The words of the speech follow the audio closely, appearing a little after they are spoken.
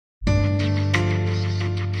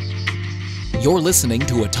You're listening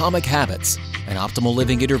to Atomic Habits, an optimal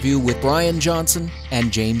living interview with Brian Johnson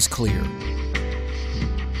and James Clear.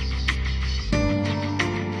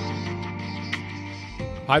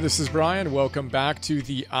 Hi, this is Brian. Welcome back to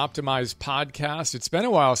the Optimize podcast. It's been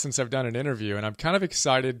a while since I've done an interview, and I'm kind of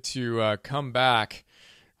excited to come back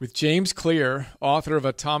with James Clear, author of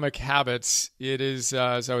Atomic Habits. It is,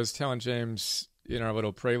 as I was telling James in our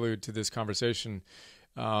little prelude to this conversation,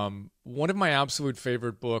 one of my absolute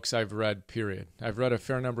favorite books I've read, period. I've read a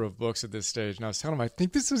fair number of books at this stage, and I was telling him, I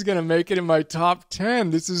think this is going to make it in my top 10.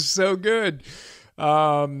 This is so good.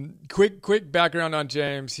 Quick background on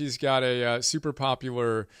James. He's got a super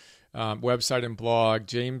popular website and blog,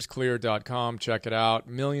 jamesclear.com. Check it out.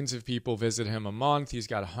 Millions of people visit him a month. He's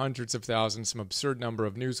got hundreds of thousands, some absurd number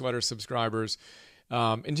of newsletter subscribers.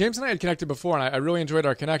 And James and I had connected before, and I really enjoyed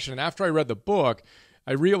our connection. And after I read the book,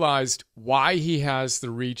 I realized why he has the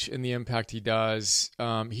reach and the impact he does.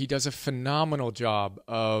 He does a phenomenal job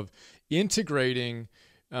of integrating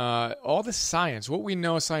all the science, what we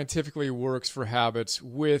know scientifically works for habits,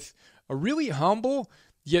 with a really humble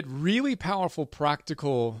yet really powerful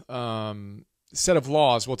practical set of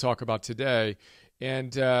laws we'll talk about today.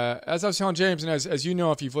 And as I was telling James, and as you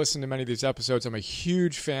know, if you've listened to many of these episodes, I'm a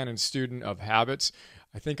huge fan and student of habits.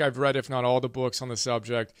 I think I've read, if not all the books on the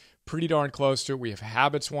subject, pretty darn close to it. We have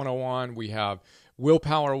Habits 101, we have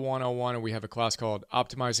Willpower 101, and we have a class called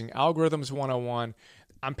Optimizing Algorithms 101.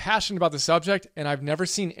 I'm passionate about the subject, and I've never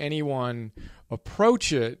seen anyone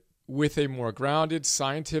approach it with a more grounded,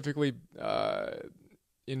 scientifically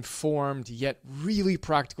informed, yet really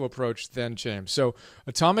practical approach than James. So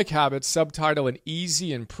Atomic Habits, subtitle, an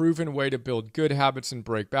easy and proven way to build good habits and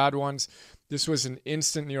break bad ones. This was an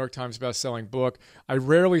instant New York Times best-selling book. I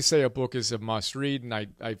rarely say a book is a must-read, and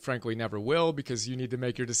I frankly never will, because you need to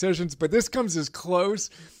make your decisions. But this comes as close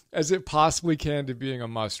as it possibly can to being a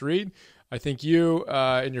must-read. I think you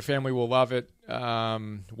and your family will love it,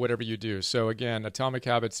 whatever you do. So again, Atomic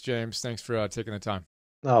Habits, James, thanks for taking the time.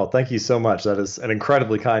 Oh, thank you so much. That is an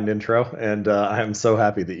incredibly kind intro, and I am so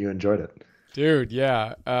happy that you enjoyed it. Dude,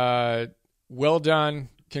 yeah. Well done.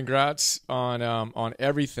 Congrats on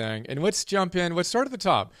everything. And let's jump in. Let's start at the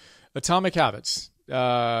top. Atomic Habits.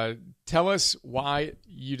 Tell us why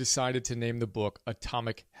you decided to name the book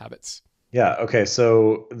Atomic Habits. Yeah. Okay.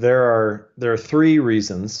 So there are three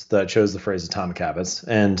reasons that I chose the phrase atomic habits.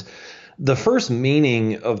 And the first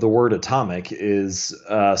meaning of the word atomic is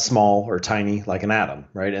small or tiny, like an atom,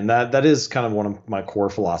 right? And that is kind of one of my core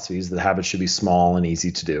philosophies, that habits should be small and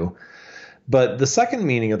easy to do. But the second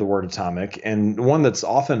meaning of the word atomic, and one that's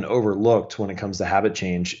often overlooked when it comes to habit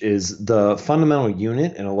change, is the fundamental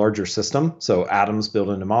unit in a larger system. So atoms build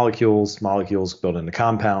into molecules, molecules build into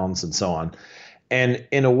compounds, and so on. And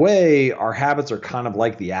in a way, our habits are kind of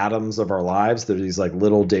like the atoms of our lives. They're these like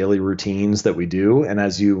little daily routines that we do. And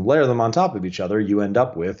as you layer them on top of each other, you end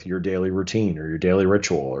up with your daily routine or your daily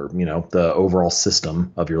ritual, or, the overall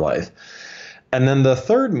system of your life. And then the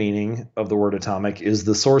third meaning of the word atomic is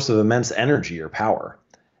the source of immense energy or power.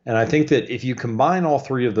 And I think that if you combine all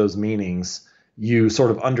three of those meanings, you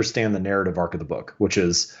sort of understand the narrative arc of the book, which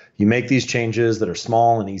is you make these changes that are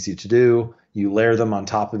small and easy to do. You layer them on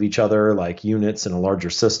top of each other like units in a larger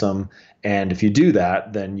system. And if you do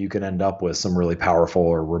that, then you can end up with some really powerful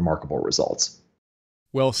or remarkable results.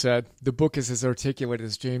 Well said. The book is as articulate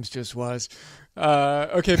as James just was.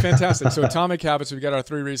 Okay, fantastic. So Atomic Habits, we've got our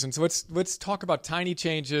three reasons. Let's talk about tiny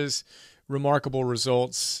changes, remarkable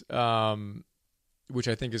results, which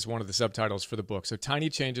I think is one of the subtitles for the book. So tiny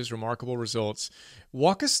changes, remarkable results.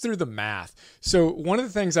 Walk us through the math. So one of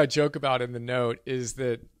the things I joke about in the note is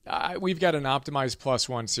that we've got an Optimize Plus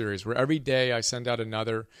One series where every day I send out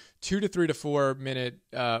another 2 to 3 to 4 minute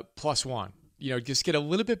plus one. Just get a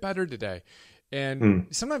little bit better today. And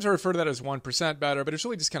sometimes I refer to that as 1% better, but it's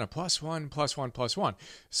really just kind of plus one, plus one, plus one.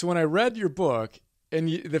 So when I read your book and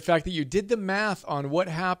the fact that you did the math on what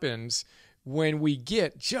happens when we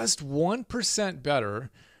get just 1%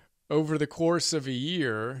 better over the course of a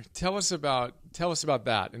year, tell us about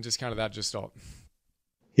that and just kind of that gestalt.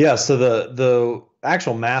 Yeah, so the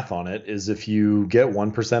actual math on it is if you get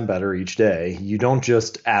 1% better each day, you don't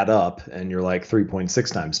just add up and you're like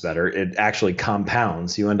 3.6 times better. It actually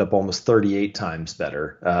compounds. You end up almost 38 times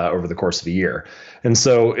better over the course of a year. And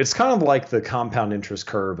so it's kind of like the compound interest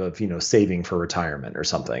curve of, saving for retirement or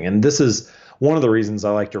something. And this is one of the reasons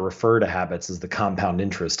I like to refer to habits as the compound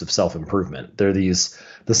interest of self-improvement. They're the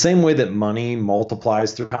same way that money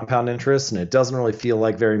multiplies through compound interest, and it doesn't really feel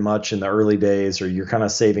like very much in the early days, or you're kind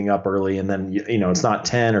of saving up early, and then it's not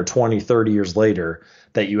 10 or 20, 30 years later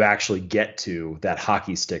that you actually get to that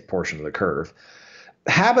hockey stick portion of the curve.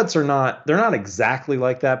 habits are not, they're not exactly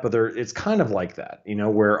like that, but it's kind of like that,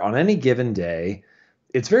 where on any given day,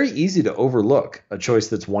 it's very easy to overlook a choice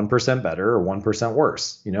that's 1% better or 1%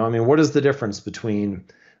 worse. I mean, what is the difference between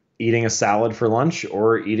eating a salad for lunch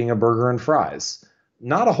or eating a burger and fries?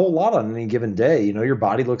 Not a whole lot on any given day. Your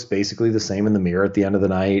body looks basically the same in the mirror at the end of the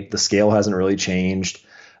night. The scale hasn't really changed.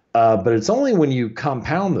 But it's only when you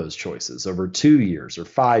compound those choices over 2 years or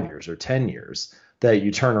 5 years or 10 years that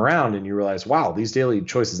you turn around and you realize, wow, these daily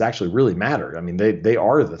choices actually really matter. I mean, they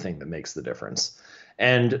are the thing that makes the difference.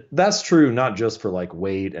 And that's true not just for like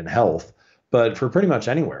weight and health, but for pretty much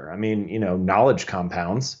anywhere. I mean, knowledge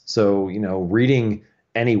compounds. So, reading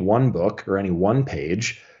any one book or any one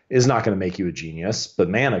page is not going to make you a genius. But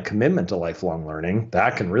man, a commitment to lifelong learning,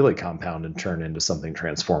 that can really compound and turn into something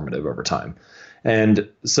transformative over time. And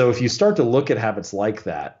so if you start to look at habits like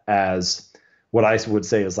that as what I would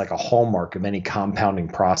say is like a hallmark of any compounding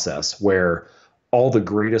process where all the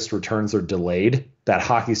greatest returns are delayed, that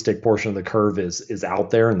hockey stick portion of the curve is out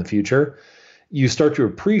there in the future, you start to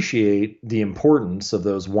appreciate the importance of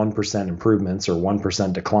those 1% improvements or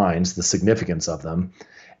 1% declines, the significance of them.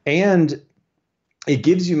 And it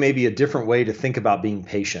gives you maybe a different way to think about being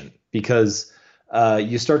patient, because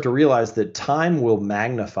you start to realize that time will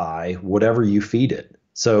magnify whatever you feed it.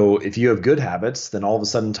 So if you have good habits, then all of a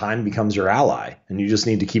sudden time becomes your ally and you just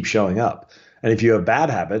need to keep showing up. And if you have bad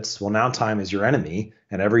habits, well, now time is your enemy.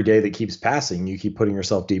 And every day that keeps passing, you keep putting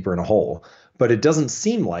yourself deeper in a hole. But it doesn't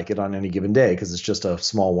seem like it on any given day because it's just a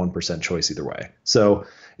small 1% choice either way. So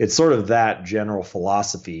it's sort of that general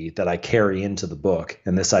philosophy that I carry into the book,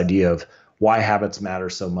 and this idea of why habits matter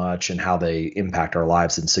so much and how they impact our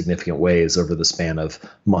lives in significant ways over the span of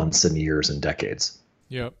months and years and decades.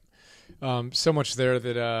 Yep. So much there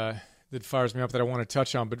that fires me up that I want to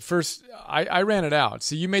touch on. But first, I ran it out.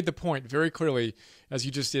 So you made the point very clearly, as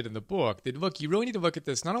you just did in the book, that look, you really need to look at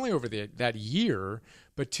this not only over that year,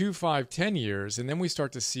 but 2, 5, 10 years. And then we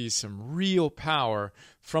start to see some real power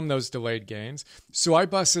from those delayed gains. So I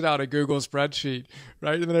busted out a Google spreadsheet,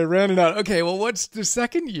 right? And then I ran it out. Okay, well, what's the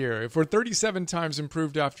second year? If we're 37 times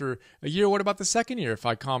improved after a year, what about the second year if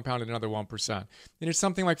I compounded another 1%? And it's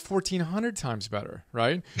something like 1,400 times better,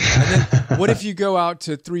 right? And then what if you go out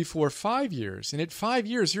to 3, 4, 5 years? And at 5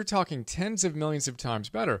 years, you're talking tens of millions of times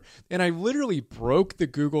better. And I literally broke the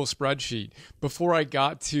Google spreadsheet before I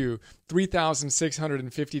got to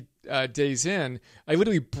 3,650 days in. I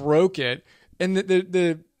literally broke it. And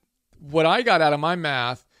the what I got out of my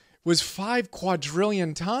math was 5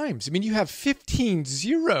 quadrillion times. I mean, you have 15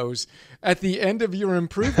 zeros at the end of your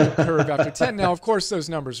improvement curve after 10. Now, of course, those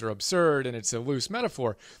numbers are absurd and it's a loose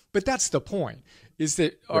metaphor, but that's the point, is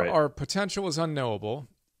that our potential is unknowable,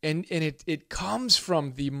 and it comes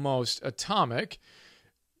from the most atomic,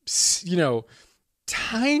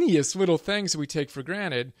 tiniest little things that we take for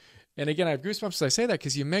granted. And again, I have goosebumps as I say that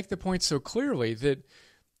because you make the point so clearly that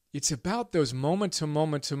it's about those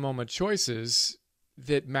moment-to-moment choices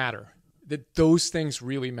that matter, that those things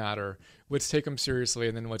really matter. Let's take them seriously,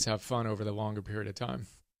 and then let's have fun over the longer period of time.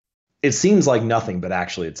 It seems like nothing, but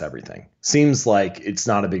actually it's everything. Seems like it's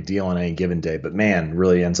not a big deal on any given day, but man,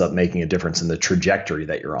 really ends up making a difference in the trajectory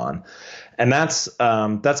that you're on. And that's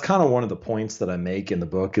kind of one of the points that I make in the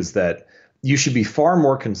book, is that you should be far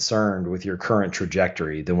more concerned with your current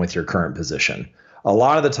trajectory than with your current position. A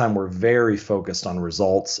lot of the time we're very focused on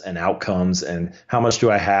results and outcomes and how much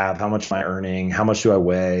do I have, how much am I earning, how much do I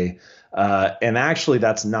weigh? And actually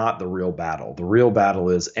that's not the real battle. The real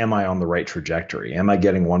battle is, am I on the right trajectory? Am I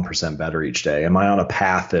getting 1% better each day? Am I on a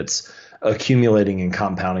path that's accumulating and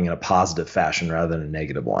compounding in a positive fashion rather than a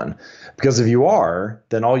negative one? Because if you are,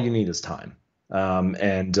 then all you need is time.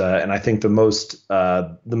 And I think the most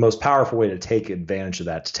powerful way to take advantage of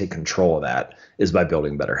that, to take control of that, is by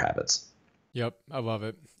building better habits. Yep, I love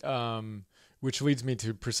it. Which leads me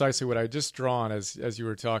to precisely what I just drawn as you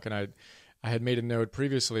were talking. I had made a note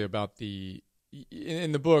previously about in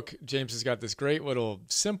the book, James has got this great little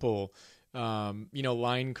simple,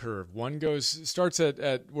 line curve. One starts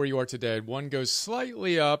at where you are today. One goes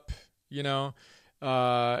slightly up, and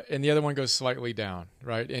the other one goes slightly down,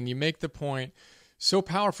 right? And you make the point so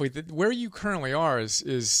powerfully that where you currently are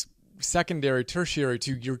is secondary, tertiary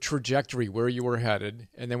to your trajectory, where you were headed.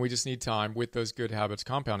 And then we just need time with those good habits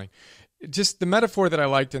compounding. Just the metaphor that I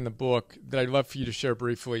liked in the book that I'd love for you to share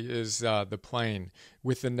briefly is the plane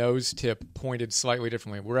with the nose tip pointed slightly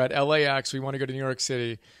differently. We're at LAX. We want to go to New York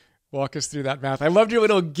City. Walk us through that math. I loved your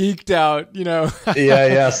little geeked out,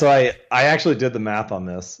 Yeah. So I actually did the math on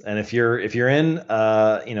this. And if you're in,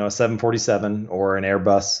 a 747 or an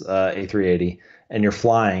Airbus A380, and you're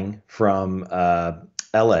flying from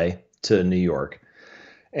LA to New York,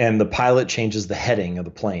 and the pilot changes the heading of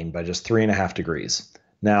the plane by just 3.5 degrees.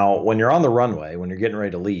 Now, when you're on the runway, when you're getting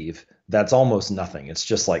ready to leave, that's almost nothing. It's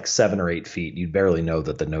just like 7 or 8 feet. You'd barely know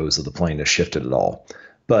that the nose of the plane has shifted at all.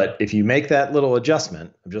 But if you make that little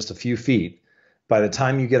adjustment of just a few feet, by the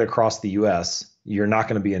time you get across the US, you're not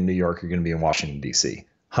going to be in New York, you're going to be in Washington, D.C.,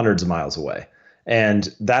 hundreds of miles away. And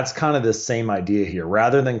that's kind of the same idea here.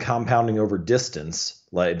 Rather than compounding over distance,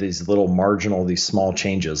 like these little marginal, these small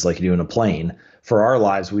changes like you do in a plane, for our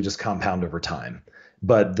lives, we just compound over time.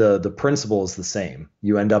 But the principle is the same.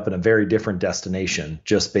 You end up in a very different destination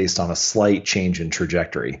just based on a slight change in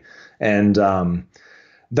trajectory. And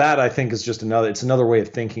that I think is just another way of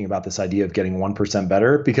thinking about this idea of getting 1%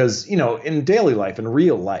 better, because, in daily life, in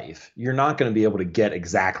real life, you're not going to be able to get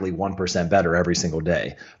exactly 1% better every single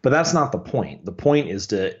day. But that's not the point. The point is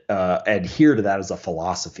to adhere to that as a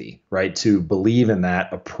philosophy, right? To believe in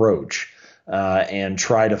that approach and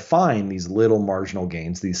try to find these little marginal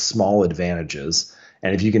gains, these small advantages.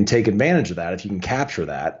 And if you can take advantage of that, if you can capture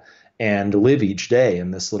that and live each day in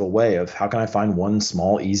this little way of how can I find one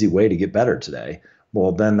small, easy way to get better today?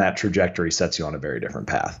 Well, then that trajectory sets you on a very different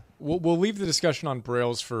path. We'll leave the discussion on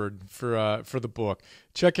Braille's for the book.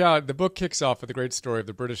 Check out, the book kicks off with a great story of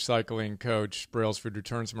the British cycling coach Brailsford, who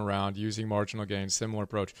turns him around using marginal gains, similar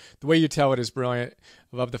approach. The way you tell it is brilliant.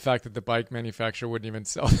 I love the fact that the bike manufacturer wouldn't even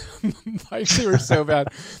sell bikes. They were so bad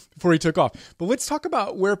before he took off. But let's talk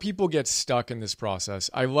about where people get stuck in this process.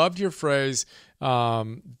 I loved your phrase,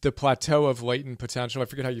 the plateau of latent potential. I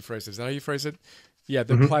forget how you phrased it. Is that how you phrase it? Yeah,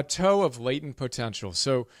 the plateau of latent potential.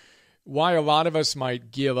 So why a lot of us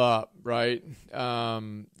might give up, right?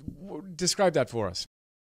 Describe that for us.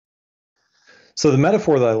 So the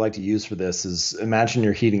metaphor that I like to use for this is, imagine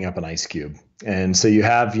you're heating up an ice cube. And so you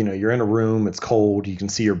have, you're in a room, it's cold, you can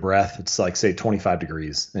see your breath. It's like, say, 25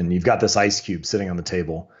 degrees. And you've got this ice cube sitting on the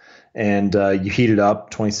table. And you heat it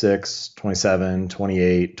up, 26, 27,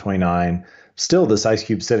 28, 29. Still, this ice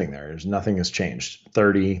cube sitting there. Nothing has changed.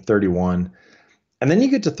 30, 31. And then you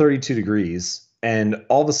get to 32 degrees, and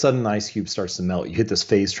all of a sudden the ice cube starts to melt. You hit this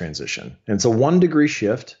phase transition. And it's a 1 degree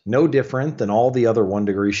shift, no different than all the other 1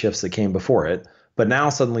 degree shifts that came before it. But now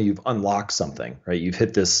suddenly you've unlocked something, right? You've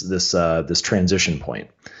hit this transition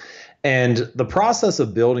point. And the process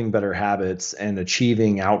of building better habits and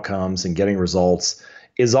achieving outcomes and getting results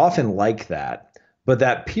is often like that. But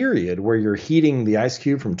that period where you're heating the ice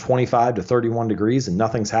cube from 25 to 31 degrees and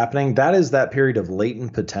nothing's happening, that is that period of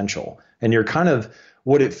latent potential. And you're kind of,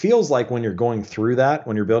 what it feels like when you're going through that,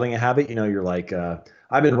 when you're building a habit, you're like,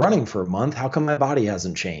 I've been running for a month. How come my body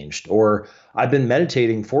hasn't changed? Or I've been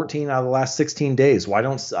meditating 14 out of the last 16 days. Why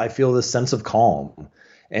don't I feel this sense of calm?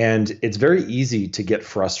 And it's very easy to get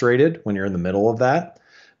frustrated when you're in the middle of that.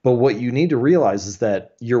 But what you need to realize is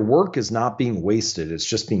that your work is not being wasted. It's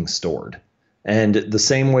just being stored. And the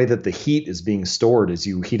same way that the heat is being stored as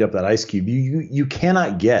you heat up that ice cube, you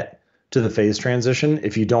cannot get to the phase transition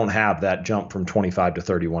if you don't have that jump from 25 to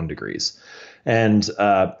 31 degrees. And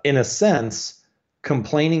in a sense,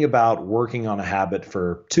 complaining about working on a habit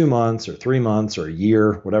for 2 months or 3 months or a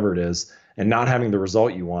year, whatever it is, and not having the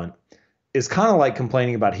result you want is kind of like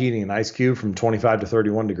complaining about heating an ice cube from 25 to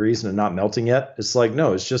 31 degrees and it not melting yet. It's like,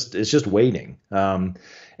 no, it's just waiting. And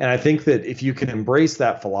I think that if you can embrace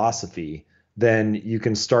that philosophy, then you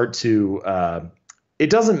can start to, it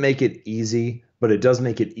doesn't make it easy, but it does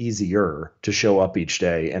make it easier to show up each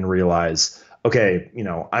day and realize, okay,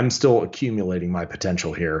 I'm still accumulating my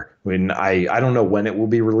potential here. I mean, I don't know when it will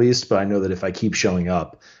be released, but I know that if I keep showing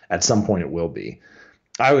up, at some point it will be.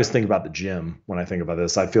 I always think about the gym when I think about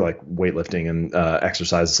this. I feel like weightlifting and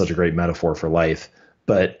exercise is such a great metaphor for life.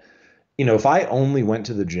 But, if I only went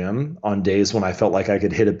to the gym on days when I felt like I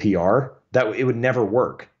could hit a PR, that it would never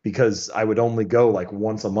work, because I would only go like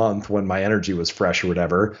once a month when my energy was fresh or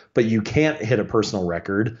whatever. But you can't hit a personal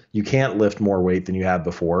record. You can't lift more weight than you have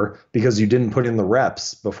before because you didn't put in the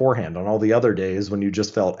reps beforehand on all the other days when you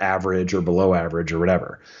just felt average or below average or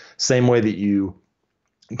whatever. Same way that you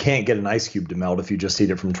can't get an ice cube to melt if you just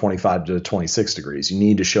heat it from 25 to 26 degrees. You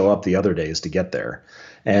need to show up the other days to get there.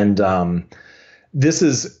 And this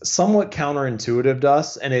is somewhat counterintuitive to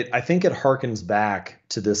us, and I think it harkens back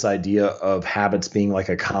to this idea of habits being like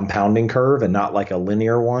a compounding curve and not like a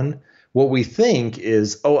linear one. What we think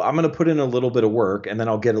is, I'm going to put in a little bit of work and then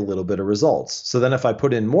I'll get a little bit of results. So then if I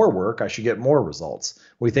put in more work, I should get more results.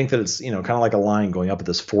 We think that it's, kind of like a line going up at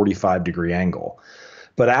this 45-degree angle.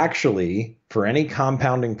 But actually, for any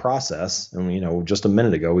compounding process, and just a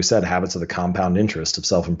minute ago, we said habits are the compound interest of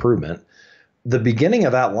self-improvement. The beginning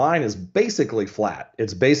of that line is basically flat.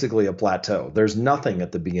 It's basically a plateau. There's nothing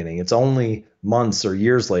at the beginning. It's only months or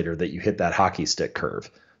years later that you hit that hockey stick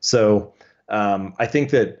curve. So I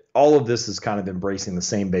think that all of this is kind of embracing the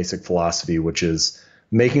same basic philosophy, which is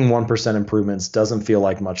making 1% improvements doesn't feel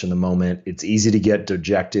like much in the moment. It's easy to get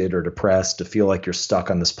dejected or depressed, to feel like you're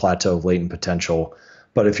stuck on this plateau of latent potential.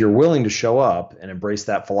 But if you're willing to show up and embrace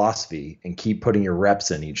that philosophy and keep putting your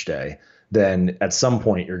reps in each day, then at some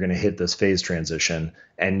point you're going to hit this phase transition,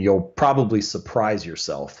 and you'll probably surprise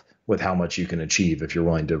yourself with how much you can achieve if you're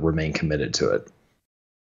willing to remain committed to it.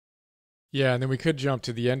 Yeah, and then we could jump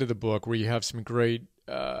to the end of the book where you have some great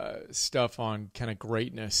stuff on kind of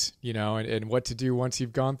greatness, and what to do once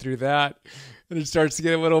you've gone through that. And it starts to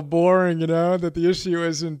get a little boring, that the issue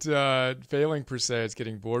isn't failing per se, it's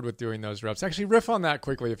getting bored with doing those reps. Actually, riff on that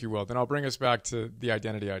quickly, if you will. Then I'll bring us back to the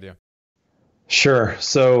identity idea. Sure.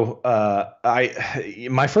 So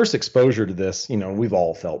my first exposure to this, we've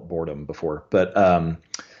all felt boredom before, but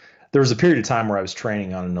there was a period of time where I was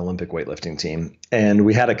training on an Olympic weightlifting team, and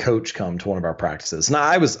we had a coach come to one of our practices. Now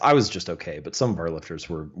I was just okay, but some of our lifters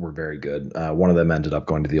were very good. One of them ended up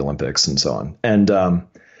going to the Olympics and so on. And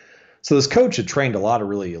so this coach had trained a lot of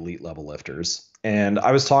really elite level lifters, and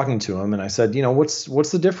I was talking to him, and I said,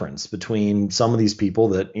 what's the difference between some of these people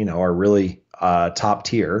that are really top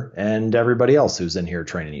tier and everybody else who's in here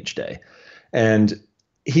training each day? And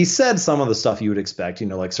he said some of the stuff you would expect,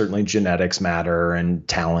 like certainly genetics matter and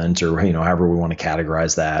talent, or, however we want to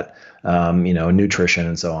categorize that, nutrition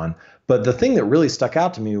and so on. But the thing that really stuck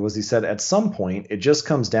out to me was he said, at some point, it just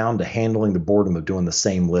comes down to handling the boredom of doing the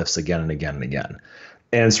same lifts again and again and again.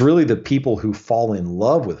 And it's really the people who fall in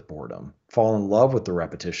love with boredom, fall in love with the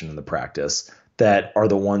repetition and the practice, that are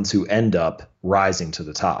the ones who end up rising to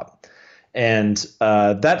the top. And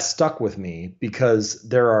that stuck with me because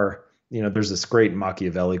there's this great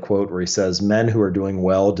Machiavelli quote where he says, men who are doing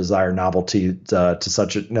well desire novelty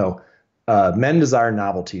men desire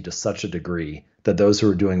novelty to such a degree that those who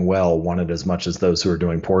are doing well want it as much as those who are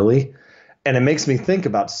doing poorly. And it makes me think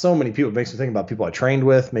about so many people. It makes me think about people I trained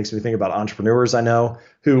with, makes me think about entrepreneurs I know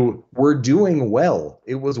who were doing well.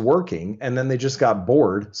 It was working, and then they just got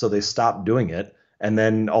bored, so they stopped doing it, and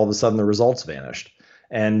then all of a sudden the results vanished.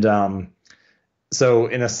 And so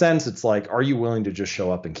in a sense, it's like, are you willing to just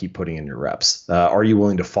show up and keep putting in your reps? Are you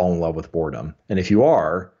willing to fall in love with boredom? And if you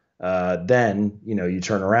are, then, you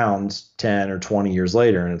turn around 10 or 20 years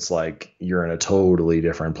later and it's like you're in a totally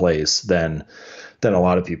different place than a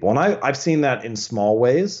lot of people. And I've seen that in small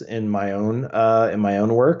ways in my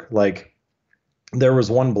own work. Like there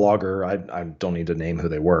was one blogger, I don't need to name who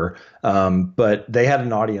they were, but they had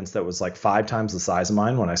an audience that was like 5 times the size of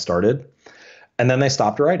mine when I started. And then they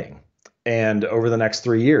stopped writing. And over the next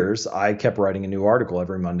 3 years, I kept writing a new article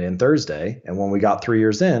every Monday and Thursday. And when we got 3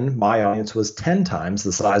 years in, my audience was 10 times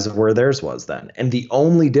the size of where theirs was then. And the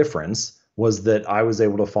only difference was that I was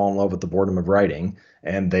able to fall in love with the boredom of writing,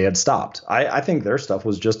 and they had stopped. I think their stuff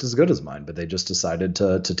was just as good as mine, but they just decided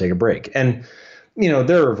to take a break. And,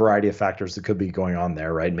 there are a variety of factors that could be going on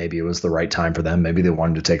there, right? Maybe it was the right time for them. Maybe they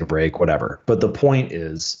wanted to take a break, whatever. But the point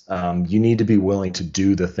is, you need to be willing to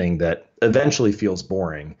do the thing that eventually feels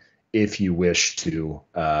boring if you wish to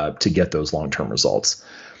get those long-term results.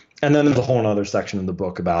 And then there's a whole other section in the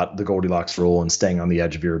book about the Goldilocks rule and staying on the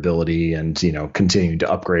edge of your ability and, continuing to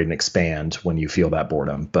upgrade and expand when you feel that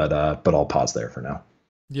boredom. But I'll pause there for now.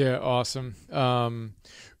 Yeah. Awesome.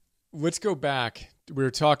 Let's go back. We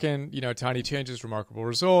were talking, tiny changes, remarkable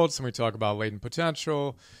results. And we talk about latent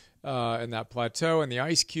potential and that plateau and the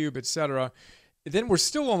ice cube, et cetera. Then we're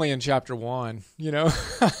still only in chapter 1, maybe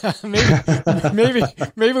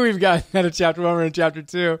we've gotten out of chapter 1, we're in chapter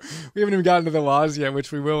 2. We haven't even gotten to the laws yet,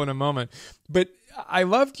 which we will in a moment. But I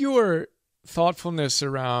loved your thoughtfulness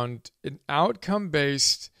around an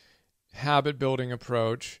outcome-based habit building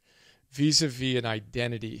approach vis-a-vis an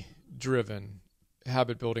identity-driven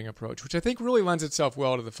habit building approach, which I think really lends itself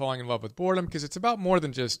well to the falling in love with boredom, because it's about more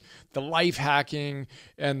than just the life hacking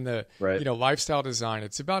and the lifestyle design.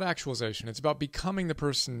 It's about actualization. It's about becoming the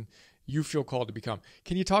person you feel called to become.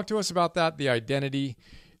 Can you talk to us about that? The identity,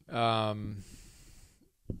 the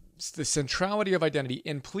centrality of identity,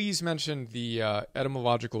 and please mention the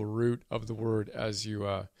etymological root of the word as you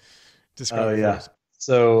describe it. Oh yeah.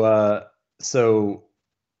 So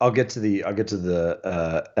I'll get to the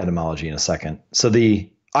etymology in a second. So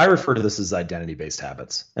I refer to this as identity-based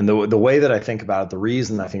habits. And the way that I think about it, the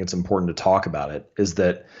reason I think it's important to talk about it is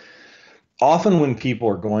that often when people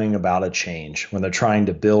are going about a change, when they're trying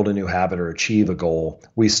to build a new habit or achieve a goal,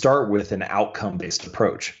 we start with an outcome-based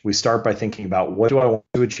approach. We start by thinking about, what do I want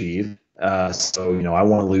to achieve? So I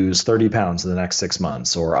want to lose 30 pounds in the next 6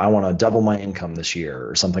 months, or I want to double my income this year,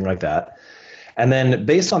 or something like that. And then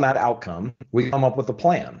based on that outcome, we come up with a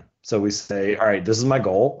plan. So we say, all right, this is my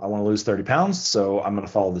goal. I want to lose 30 pounds. So I'm going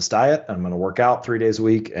to follow this diet. I'm going to work out 3 days a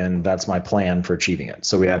week. And that's my plan for achieving it.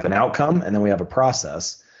 So we have an outcome and then we have a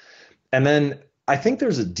process. And then I think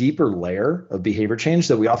there's a deeper layer of behavior change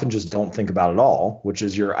that we often just don't think about at all, which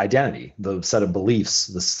is your identity, the set of beliefs,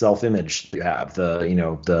 the self-image you have,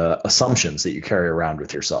 the assumptions that you carry around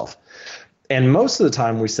with yourself. And most of the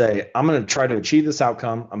time we say, I'm going to try to achieve this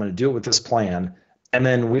outcome. I'm going to do it with this plan. And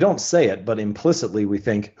then we don't say it, but implicitly we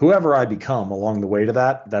think whoever I become along the way to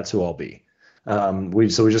that, that's who I'll be. So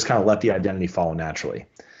we just kind of let the identity follow naturally.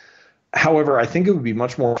 However, I think it would be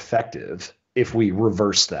much more effective if we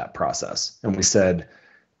reversed that process and we said,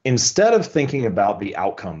 instead of thinking about the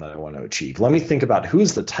outcome that I want to achieve, let me think about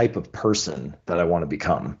who's the type of person that I want to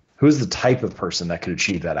become. Who's the type of person that could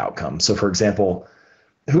achieve that outcome? So for example,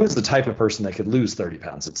 who is the type of person that could lose 30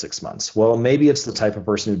 pounds in 6 months? Well, maybe it's the type of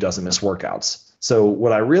person who doesn't miss workouts. So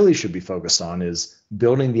what I really should be focused on is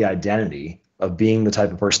building the identity of being the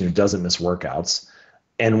type of person who doesn't miss workouts.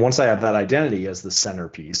 And once I have that identity as the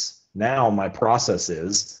centerpiece, now my process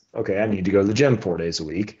is, okay, I need to go to the gym 4 days a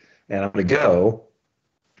week, and I'm going to go.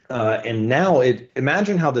 And now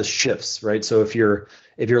imagine how this shifts, right? So if you're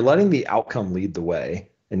letting the outcome lead the way,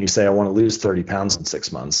 and you say, I want to lose 30 pounds in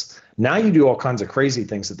 6 months, now you do all kinds of crazy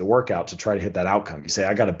things at the workout to try to hit that outcome. You say,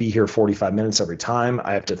 I got to be here 45 minutes every time.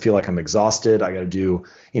 I have to feel like I'm exhausted. I got to do,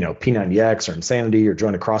 P90X or Insanity or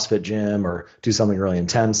join a CrossFit gym or do something really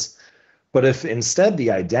intense. But if instead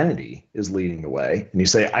the identity is leading the way and you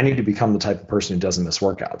say, I need to become the type of person who doesn't miss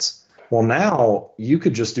workouts, well, now you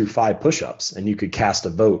could just do 5 push-ups and you could cast a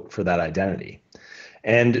vote for that identity.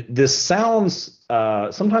 And this sounds,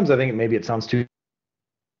 sometimes I think maybe it sounds too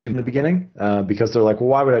in the beginning because they're like, well,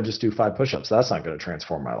 why would I just do 5 push-ups? That's not going to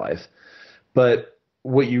transform my life. But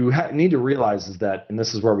what you need to realize is that, and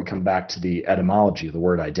this is where we come back to the etymology of the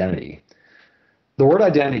word identity. The word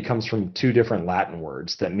identity comes from 2 different Latin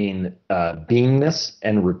words that mean beingness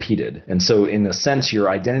and repeated. And so in a sense, your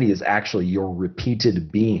identity is actually your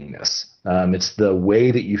repeated beingness. It's the way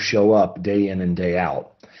that you show up day in and day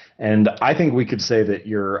out. And I think we could say that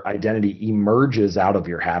your identity emerges out of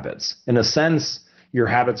your habits. In a sense, your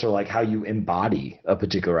habits are like how you embody a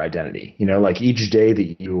particular identity. Like each day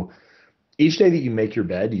that you make your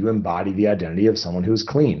bed, you embody the identity of someone who is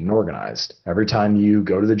clean and organized. Every time you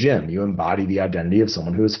go to the gym, you embody the identity of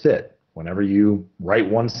someone who is fit. Whenever you write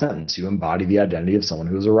one sentence, you embody the identity of someone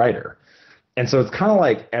who is a writer. And so it's kind of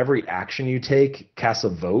like every action you take casts a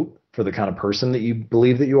vote for the kind of person that you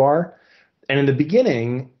believe that you are. And in the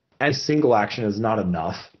beginning, a single action is not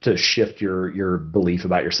enough to shift your belief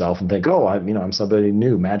about yourself and think, oh, I'm somebody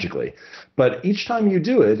new magically. But each time you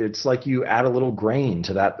do it, it's like you add a little grain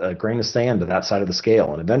to that, grain of sand to that side of the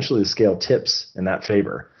scale, and eventually the scale tips in that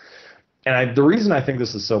favor. And the reason I think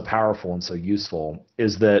this is so powerful and so useful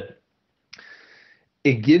is that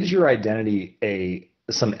it gives your identity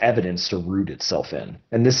some evidence to root itself in.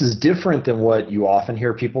 And this is different than what you often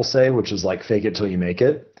hear people say, which is like fake it till you make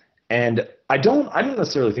it. And I don't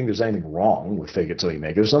necessarily think there's anything wrong with fake it till you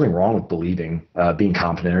make it. There's nothing wrong with believing, being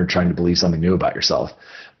confident or trying to believe something new about yourself.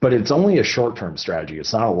 But it's only a short-term strategy.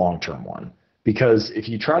 It's not a long-term one. Because if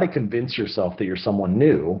you try to convince yourself that you're someone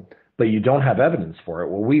new, but you don't have evidence for it,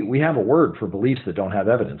 well, we have a word for beliefs that don't have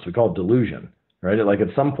evidence. We call it delusion, right? Like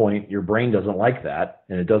at some point, your brain doesn't like that,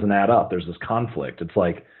 and it doesn't add up. There's this conflict. It's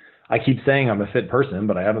like, I keep saying I'm a fit person,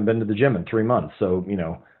 but I haven't been to the gym in 3 months. So,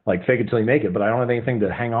 like fake it till you make it, but I don't have anything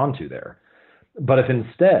to hang on to there. But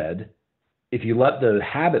if you let the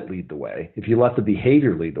habit lead the way, if you let the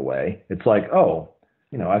behavior lead the way, it's like, oh,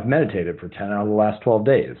 I've meditated for 10 out of the last 12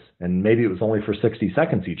 days, and maybe it was only for 60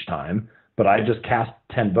 seconds each time, but I just cast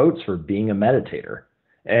 10 votes for being a meditator.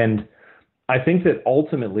 And I think that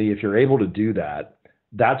ultimately, if you're able to do that,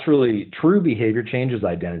 that's really true behavior change is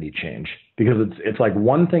identity change, because it's like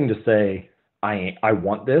one thing to say, I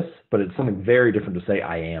want this, but it's something very different to say,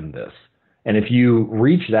 I am this. And if you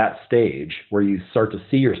reach that stage where you start to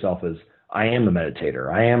see yourself as, I am a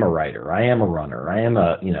meditator, I am a writer, I am a runner, I am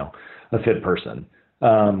a fit person,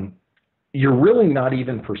 you're really not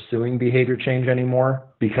even pursuing behavior change anymore,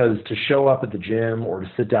 because to show up at the gym or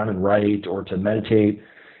to sit down and write or to meditate,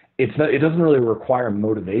 it doesn't really require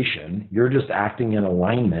motivation. You're just acting in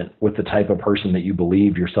alignment with the type of person that you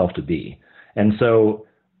believe yourself to be. And so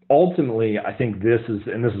ultimately, I think this is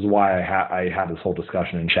why I had this whole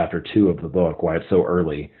discussion in chapter 2 of the book, why it's so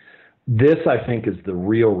early. This, I think, is the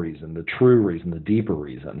real reason, the true reason, the deeper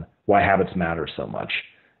reason why habits matter so much.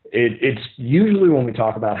 It's usually when we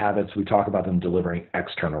talk about habits, we talk about them delivering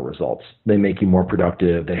external results. They make you more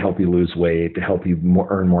productive. They help you lose weight. They help you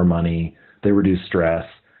earn more money. They reduce stress.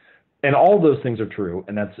 And all of those things are true,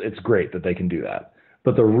 and it's great that they can do that.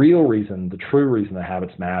 But the real reason, the true reason that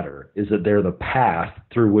habits matter is that they're the path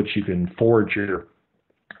through which you can forge your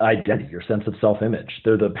identity, your sense of self-image.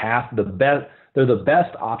 They're the path, they're the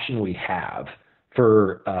best option we have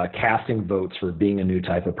for casting votes for being a new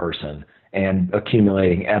type of person and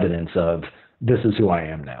accumulating evidence of this is who I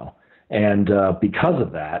am now. And because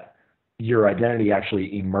of that, your identity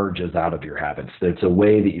actually emerges out of your habits. It's a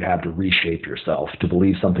way that you have to reshape yourself, to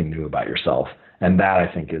believe something new about yourself. And that,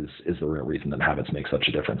 I think, is the real reason that habits make such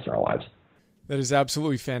a difference in our lives. That is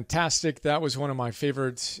absolutely fantastic. That was one of my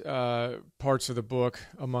favorite parts of the book,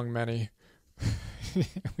 among many.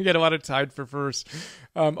 We get a lot of tied for first,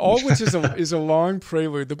 all of which is a long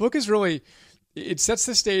prelude. The book is really, it sets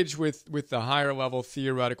the stage with the higher level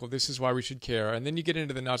theoretical, this is why we should care. And then you get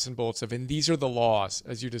into the nuts and bolts of, and these are the laws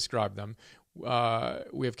as you describe them. We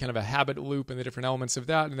have kind of a habit loop and the different elements of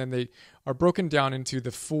that. And then they are broken down into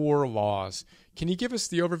the 4 laws. Can you give us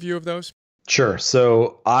the overview of those? Sure.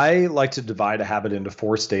 So I like to divide a habit into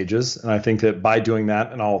 4 stages. And I think that by doing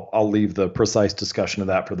that, and I'll leave the precise discussion of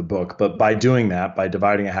that for the book, but by doing that, by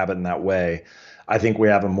dividing a habit in that way, I think we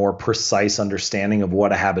have a more precise understanding of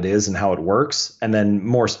what a habit is and how it works. And then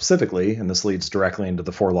more specifically, and this leads directly into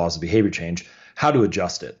the 4 laws of behavior change, how to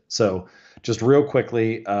adjust it. So just real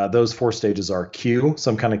quickly, those 4 stages are cue,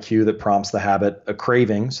 some kind of cue that prompts the habit, a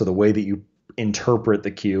craving, so the way that you interpret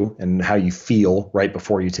the cue and how you feel right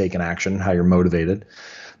before you take an action, how you're motivated,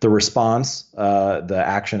 the response, the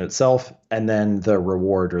action itself, and then the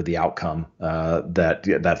reward or the outcome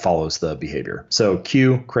that follows the behavior. So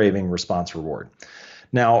cue, craving, response, reward.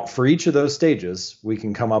 Now, for each of those stages, we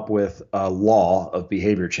can come up with a law of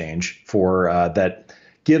behavior change for that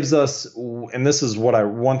gives us, and this is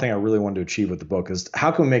one thing I really wanted to achieve with the book is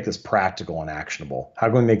how can we make this practical and actionable? How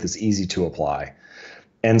can we make this easy to apply?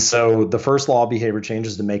 And so the first law of behavior change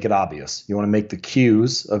is to make it obvious. You want to make the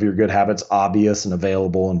cues of your good habits obvious and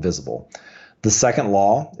available and visible. The second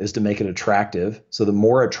law is to make it attractive. So the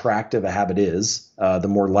more attractive a habit is, the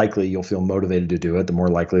more likely you'll feel motivated to do it, the more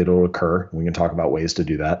likely it'll occur. We can talk about ways to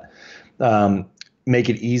do that. Make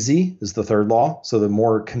it easy is the third law. So the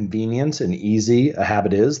more convenient and easy a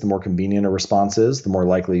habit is, the more convenient a response is, the more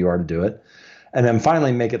likely you are to do it. And then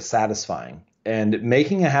finally, make it satisfying. And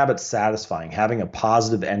making a habit satisfying, having a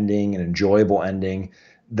positive ending, an enjoyable ending,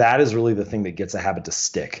 that is really the thing that gets a habit to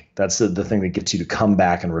stick. That's the thing that gets you to come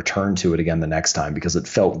back and return to it again the next time because it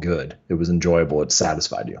felt good. It was enjoyable. It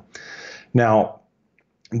satisfied you. Now,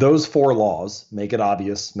 those 4 laws, make it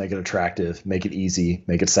obvious, make it attractive, make it easy,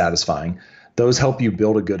 make it satisfying, those help you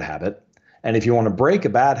build a good habit. And if you want to break a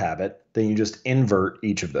bad habit, then you just invert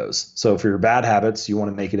each of those. So for your bad habits, you want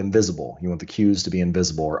to make it invisible. You want the cues to be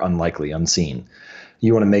invisible or unlikely, unseen.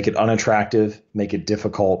 You want to make it unattractive, make it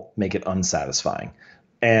difficult, make it unsatisfying.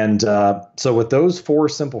 And so with those 4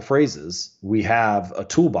 simple phrases, we have a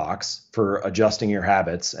toolbox for adjusting your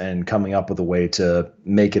habits and coming up with a way to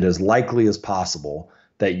make it as likely as possible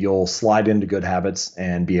that you'll slide into good habits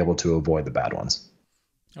and be able to avoid the bad ones.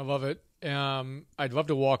 I love it. I'd love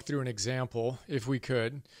to walk through an example if we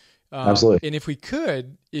could. Absolutely. And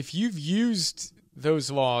if you've used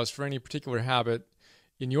those laws for any particular habit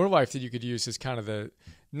in your life that you could use as kind of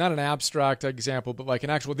not an abstract example, but like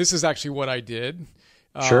an actual, this is actually what I did.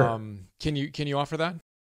 Sure. Can you offer that?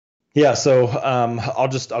 Yeah. So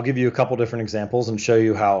I'll give you a couple different examples and show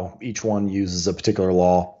you how each one uses a particular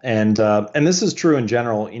law. And this is true in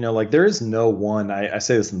general. Like there is no one. I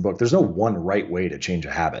say this in the book. There's no one right way to change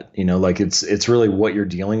a habit. Like it's really what you're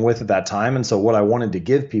dealing with at that time. And so what I wanted to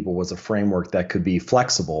give people was a framework that could be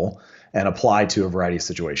flexible and apply to a variety of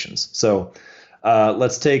situations. So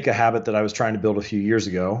let's take a habit that I was trying to build a few years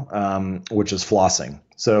ago, which is flossing.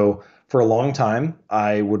 So for a long time,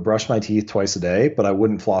 I would brush my teeth twice a day, but I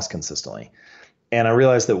wouldn't floss consistently. And I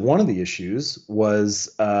realized that one of the issues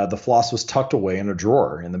was the floss was tucked away in a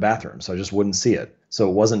drawer in the bathroom, so I just wouldn't see it. So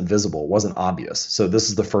it wasn't visible, it wasn't obvious. So this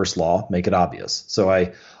is the first law, make it obvious. So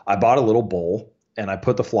I bought a little bowl, and I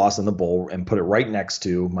put the floss in the bowl and put it right next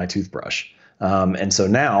to my toothbrush. And so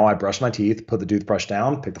now I brush my teeth, put the toothbrush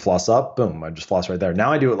down, pick the floss up, boom, I just floss right there.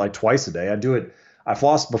 Now I do it like twice a day. I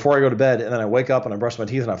floss before I go to bed, and then I wake up and I brush my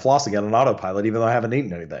teeth and I floss again on autopilot, even though I haven't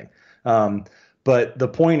eaten anything. But the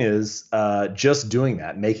point is, just doing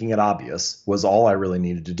that, making it obvious, was all I really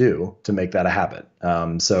needed to do to make that a habit.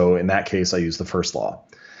 So in that case, I use the first law.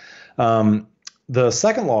 The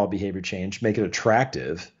second law of behavior change, make it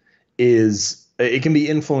attractive, is it can be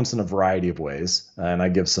influenced in a variety of ways. And I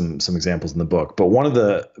give some examples in the book. But one of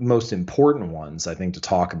the most important ones, I think, to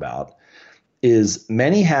talk about is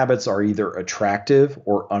many habits are either attractive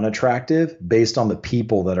or unattractive based on the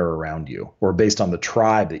people that are around you or based on the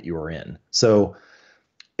tribe that you are in. So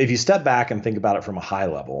if you step back and think about it from a high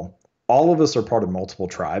level, all of us are part of multiple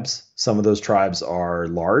tribes. Some of those tribes are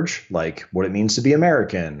large, like what it means to be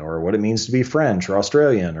American or what it means to be French or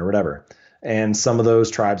Australian or whatever. And some of those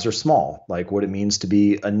tribes are small, like what it means to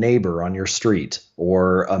be a neighbor on your street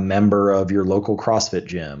or a member of your local CrossFit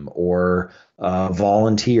gym or a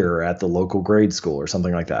volunteer at the local grade school or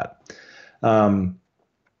something like that.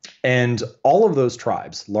 And all of those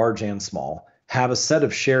tribes, large and small, have a set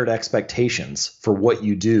of shared expectations for what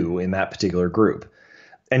you do in that particular group.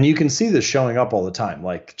 And you can see this showing up all the time.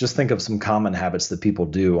 Like, just think of some common habits that people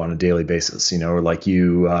do on a daily basis. Like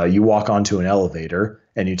you walk onto an elevator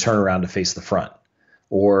and you turn around to face the front,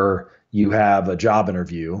 or you have a job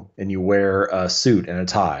interview and you wear a suit and a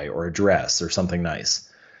tie or a dress or something nice.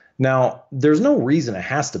 Now, there's no reason it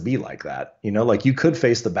has to be like that. Like you could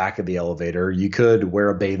face the back of the elevator, you could wear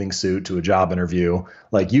a bathing suit to a job interview,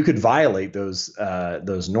 like you could violate those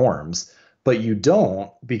norms. But you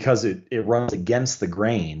don't, because it runs against the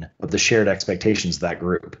grain of the shared expectations of that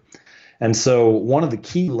group. And so one of the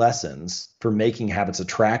key lessons for making habits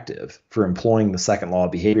attractive, for employing the second law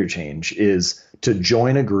of behavior change, is to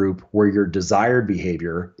join a group where your desired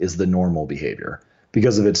behavior is the normal behavior.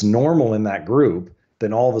 Because if it's normal in that group,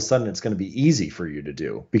 then all of a sudden it's going to be easy for you to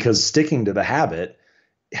do, because sticking to the habit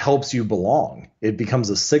helps you belong. It becomes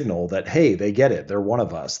a signal that, hey, they get it. They're one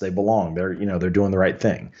of us. They belong. They're doing the right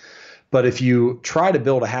thing. But if you try to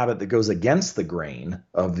build a habit that goes against the grain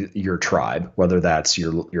of your tribe, whether that's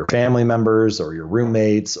your family members or your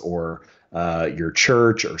roommates or your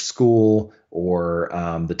church or school or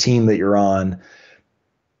the team that you're on,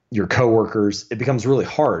 your coworkers, it becomes really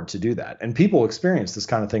hard to do that. And people experience this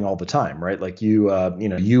kind of thing all the time, right? Like you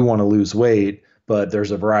want to lose weight, but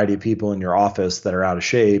there's a variety of people in your office that are out of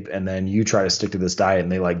shape, and then you try to stick to this diet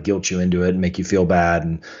and they like guilt you into it and make you feel bad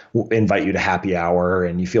and invite you to happy hour,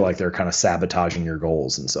 and you feel like they're kind of sabotaging your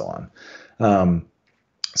goals and so on.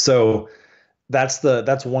 So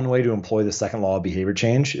that's one way to employ the second law of behavior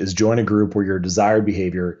change, is join a group where your desired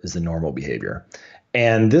behavior is the normal behavior.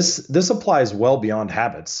 And this applies well beyond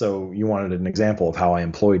habits. So you wanted an example of how I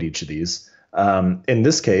employed each of these. In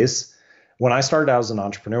this case, when I started out as an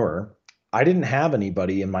entrepreneur, I didn't have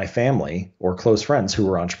anybody in my family or close friends who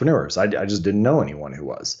were entrepreneurs. I just didn't know anyone who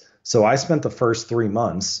was. So I spent the first 3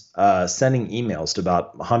 months sending emails to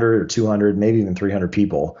about 100 or 200, maybe even 300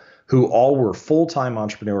 people who all were full-time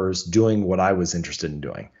entrepreneurs doing what I was interested in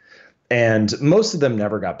doing. And most of them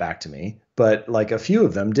never got back to me, but like a few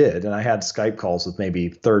of them did. And I had Skype calls with maybe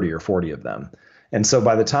 30 or 40 of them. And so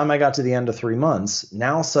by the time I got to the end of 3 months,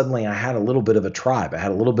 now suddenly I had a little bit of a tribe. I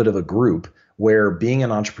had a little bit of a group where being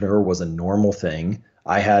an entrepreneur was a normal thing.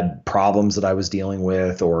 I had problems that I was dealing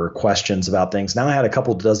with or questions about things. Now I had a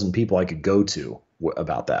couple dozen people I could go to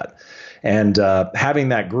about that. And having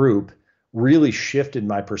that group really shifted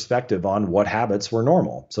my perspective on what habits were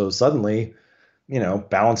normal. So suddenly,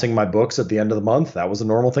 balancing my books at the end of the month, that was a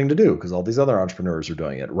normal thing to do because all these other entrepreneurs are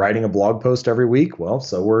doing it. Writing a blog post every week, well,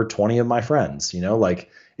 so were 20 of my friends.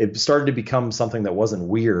 It started to become something that wasn't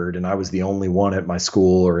weird and I was the only one at my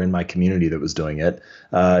school or in my community that was doing it.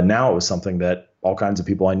 Now it was something that all kinds of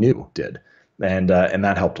people I knew did. And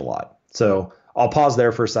that helped a lot. So I'll pause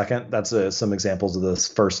there for a second. That's some examples of this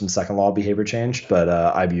first and second law of behavior change, but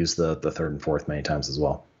I've used the third and fourth many times as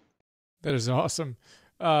well. That is awesome.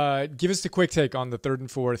 Give us the quick take on the third and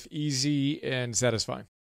fourth, easy and satisfying.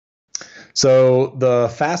 So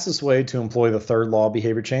the fastest way to employ the third law of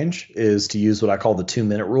behavior change is to use what I call the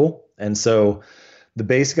 2-minute rule. And so the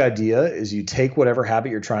basic idea is you take whatever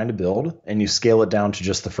habit you're trying to build and you scale it down to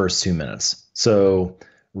just the first 2 minutes. So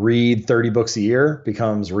read 30 books a year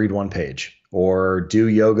becomes read 1 page, or do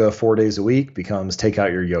yoga 4 days a week becomes take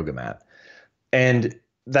out your yoga mat. And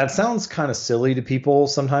that sounds kind of silly to people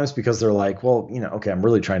sometimes because they're like, well, okay, I'm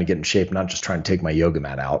really trying to get in shape, not just trying to take my yoga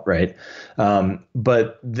mat out, right? And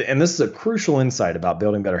this is a crucial insight about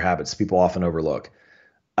building better habits people often overlook.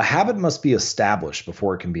 A habit must be established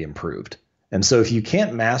before it can be improved. And so if you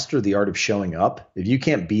can't master the art of showing up, if you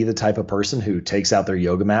can't be the type of person who takes out their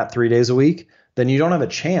yoga mat 3 days a week, then you don't have a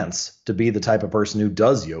chance to be the type of person who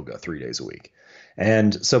does yoga 3 days a week.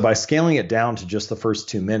 And so by scaling it down to just the first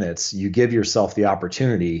 2 minutes, you give yourself the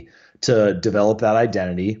opportunity to develop that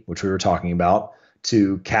identity, which we were talking about,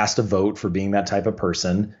 to cast a vote for being that type of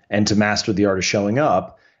person, and to master the art of showing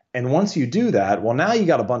up. And once you do that, well, now you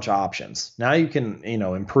got a bunch of options. Now you can,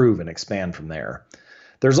 improve and expand from there.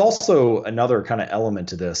 There's also another kind of element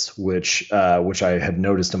to this, which I have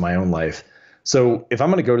noticed in my own life. So if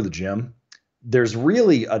I'm going to go to the gym, there's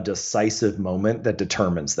really a decisive moment that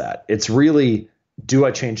determines that. It's really, do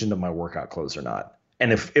I change into my workout clothes or not?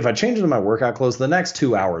 And if I change into my workout clothes, the next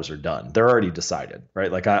 2 hours are done. They're already decided,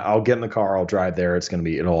 right? Like I'll get in the car, I'll drive there.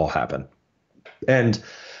 It'll all happen. And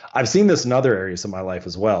I've seen this in other areas of my life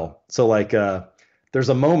as well. So like, there's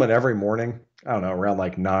a moment every morning, I don't know, around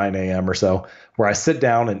like 9 a.m. or so, where I sit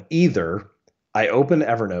down and either I open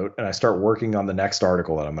Evernote and I start working on the next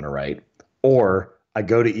article that I'm going to write, or I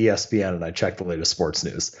go to ESPN and I check the latest sports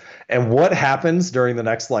news. And what happens during the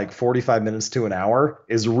next like 45 minutes to an hour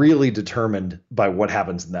is really determined by what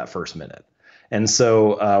happens in that first minute. And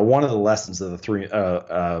so one of the lessons of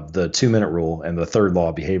the 2-minute rule and the third law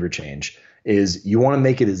of behavior change is you want to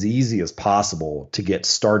make it as easy as possible to get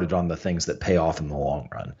started on the things that pay off in the long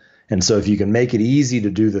run. And so if you can make it easy to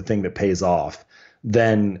do the thing that pays off,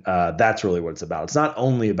 then that's really what it's about. It's not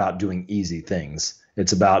only about doing easy things.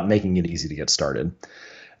 It's about making it easy to get started.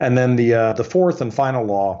 And then the fourth and final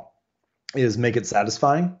law is make it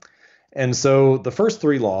satisfying. And so the first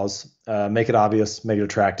three laws, make it obvious, make it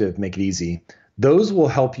attractive, make it easy, those will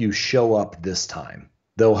help you show up this time.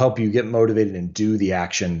 They'll help you get motivated and do the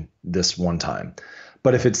action this one time.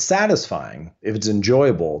 But if it's satisfying, if it's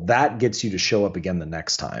enjoyable, that gets you to show up again the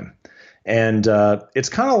next time. And it's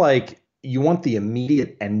kind of like you want the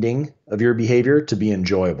immediate ending of your behavior to be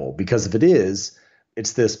enjoyable, because if it is,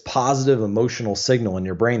 it's this positive emotional signal in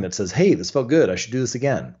your brain that says, hey, this felt good, I should do this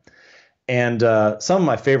again. And some of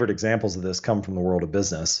my favorite examples of this come from the world of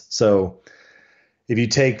business. So if you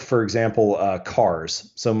take, for example,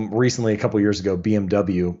 cars. So recently, a couple of years ago,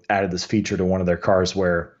 BMW added this feature to one of their cars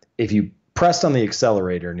where if you pressed on the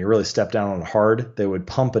accelerator and you really stepped down on it hard, they would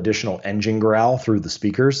pump additional engine growl through the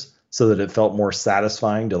speakers so that it felt more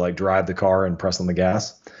satisfying to like drive the car and press on the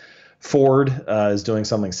gas. Ford is doing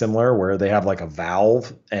something similar where they have like a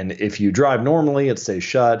valve, and if you drive normally, it stays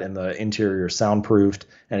shut and the interior is soundproofed.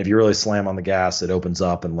 And if you really slam on the gas, it opens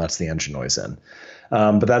up and lets the engine noise in.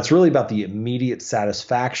 But that's really about the immediate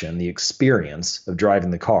satisfaction, the experience of driving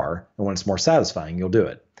the car. And when it's more satisfying, you'll do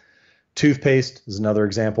it. Toothpaste is another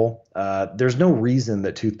example. There's no reason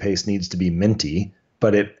that toothpaste needs to be minty,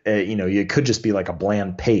 but it could just be like a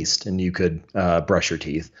bland paste and you could brush your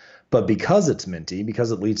teeth. But because it's minty,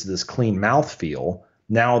 because it leads to this clean mouth feel,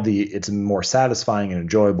 now it's more satisfying and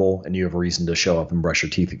enjoyable, and you have a reason to show up and brush your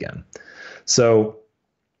teeth again. So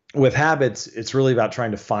with habits, it's really about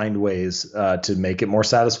trying to find ways to make it more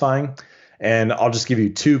satisfying. And I'll just give you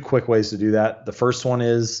two quick ways to do that. The first one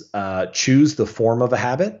is choose the form of a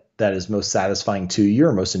habit that is most satisfying to you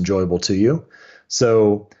or most enjoyable to you.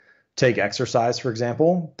 So take exercise, for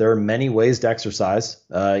example. There are many ways to exercise.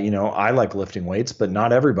 I like lifting weights, but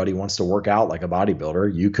not everybody wants to work out like a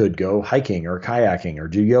bodybuilder. You could go hiking or kayaking or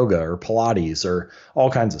do yoga or Pilates or all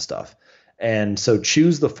kinds of stuff. And so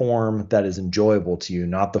choose the form that is enjoyable to you,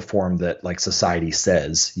 not the form that like society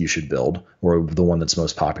says you should build or the one that's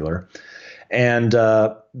most popular. And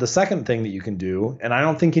the second thing that you can do, and I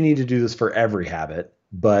don't think you need to do this for every habit,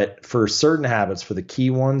 but for certain habits, for the key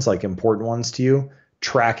ones, like important ones to you,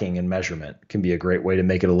 tracking and measurement can be a great way to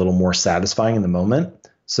make it a little more satisfying in the moment.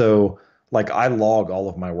 So like I log all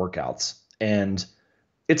of my workouts, and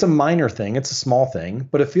it's a minor thing. It's a small thing,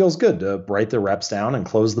 but it feels good to write the reps down and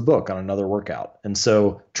close the book on another workout. And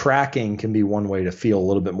so tracking can be one way to feel a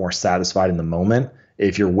little bit more satisfied in the moment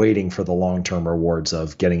if you're waiting for the long-term rewards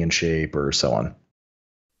of getting in shape or so on.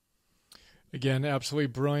 Again, absolutely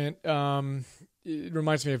brilliant. It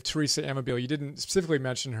reminds me of Teresa Amabile. You didn't specifically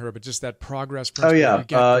mention her, but just that progress principle.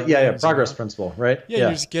 Oh yeah. Progress principle, right? Yeah,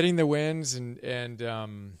 you're just getting the wins,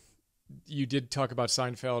 and you did talk about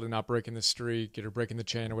Seinfeld and not breaking the streak or breaking the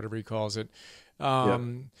chain or whatever he calls it. All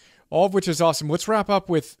of which is awesome. Let's wrap up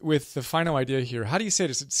with the final idea here. How do you say it?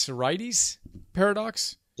 Is it Sorites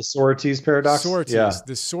paradox? The Sorites paradox?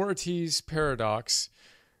 The Sorites paradox.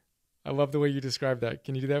 I love the way you described that.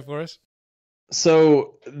 Can you do that for us?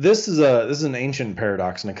 So this is an ancient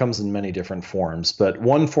paradox, and it comes in many different forms. But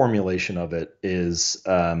one formulation of it is,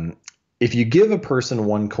 if you give a person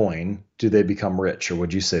one coin, do they become rich, or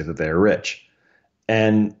would you say that they are rich?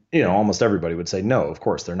 And almost everybody would say no. Of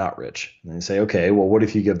course, they're not rich. And you say, okay, well, what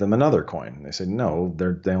if you give them another coin? And they say, no,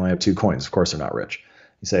 they only have 2 coins. Of course, they're not rich.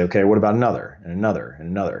 You say, okay, what about another and another and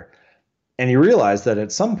another? And you realize that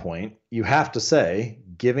at some point you have to say,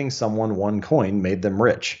 giving someone one coin made them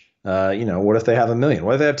rich. What if they have 1 million?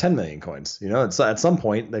 What if they have 10 million coins? At some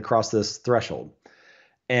point they cross this threshold.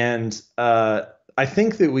 And I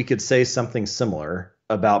think that we could say something similar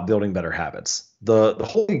about building better habits. The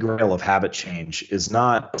holy grail of habit change is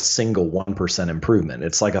not a single 1% improvement.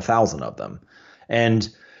 It's like 1,000 of them. And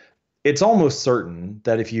it's almost certain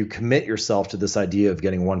that if you commit yourself to this idea of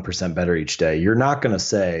getting 1% better each day, you're not going to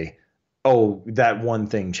say, oh, that one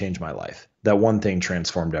thing changed my life. That one thing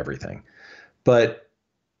transformed everything. But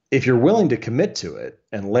if you're willing to commit to it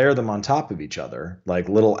and layer them on top of each other, like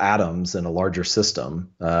little atoms in a larger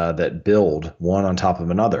system that build one on top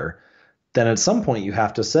of another, then at some point you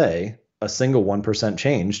have to say a single 1%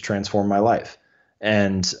 change transformed my life.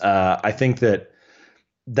 And I think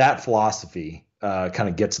that philosophy kind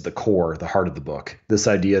of gets at the core, the heart of the book. This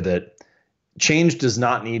idea that change does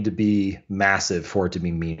not need to be massive for it to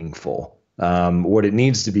be meaningful. What it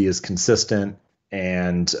needs to be is consistent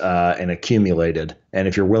and accumulated. And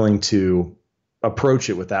if you're willing to approach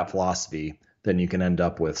it with that philosophy, then you can end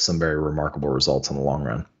up with some very remarkable results in the long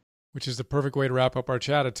run. Which is the perfect way to wrap up our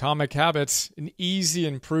chat. Atomic Habits, an easy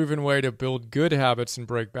and proven way to build good habits and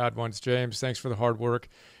break bad ones. James, thanks for the hard work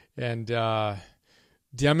and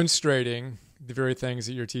demonstrating the very things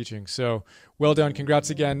that you're teaching. So well done. Congrats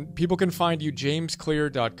again. People can find you,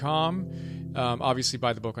 jamesclear.com. Obviously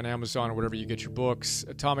buy the book on Amazon or wherever you get your books.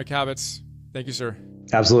 Atomic Habits. Thank you, sir.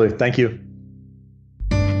 Absolutely. Thank you.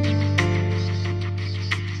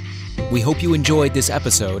 We hope you enjoyed this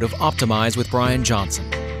episode of Optimize with Brian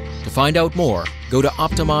Johnson. To find out more, go to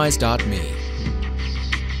optimize.me.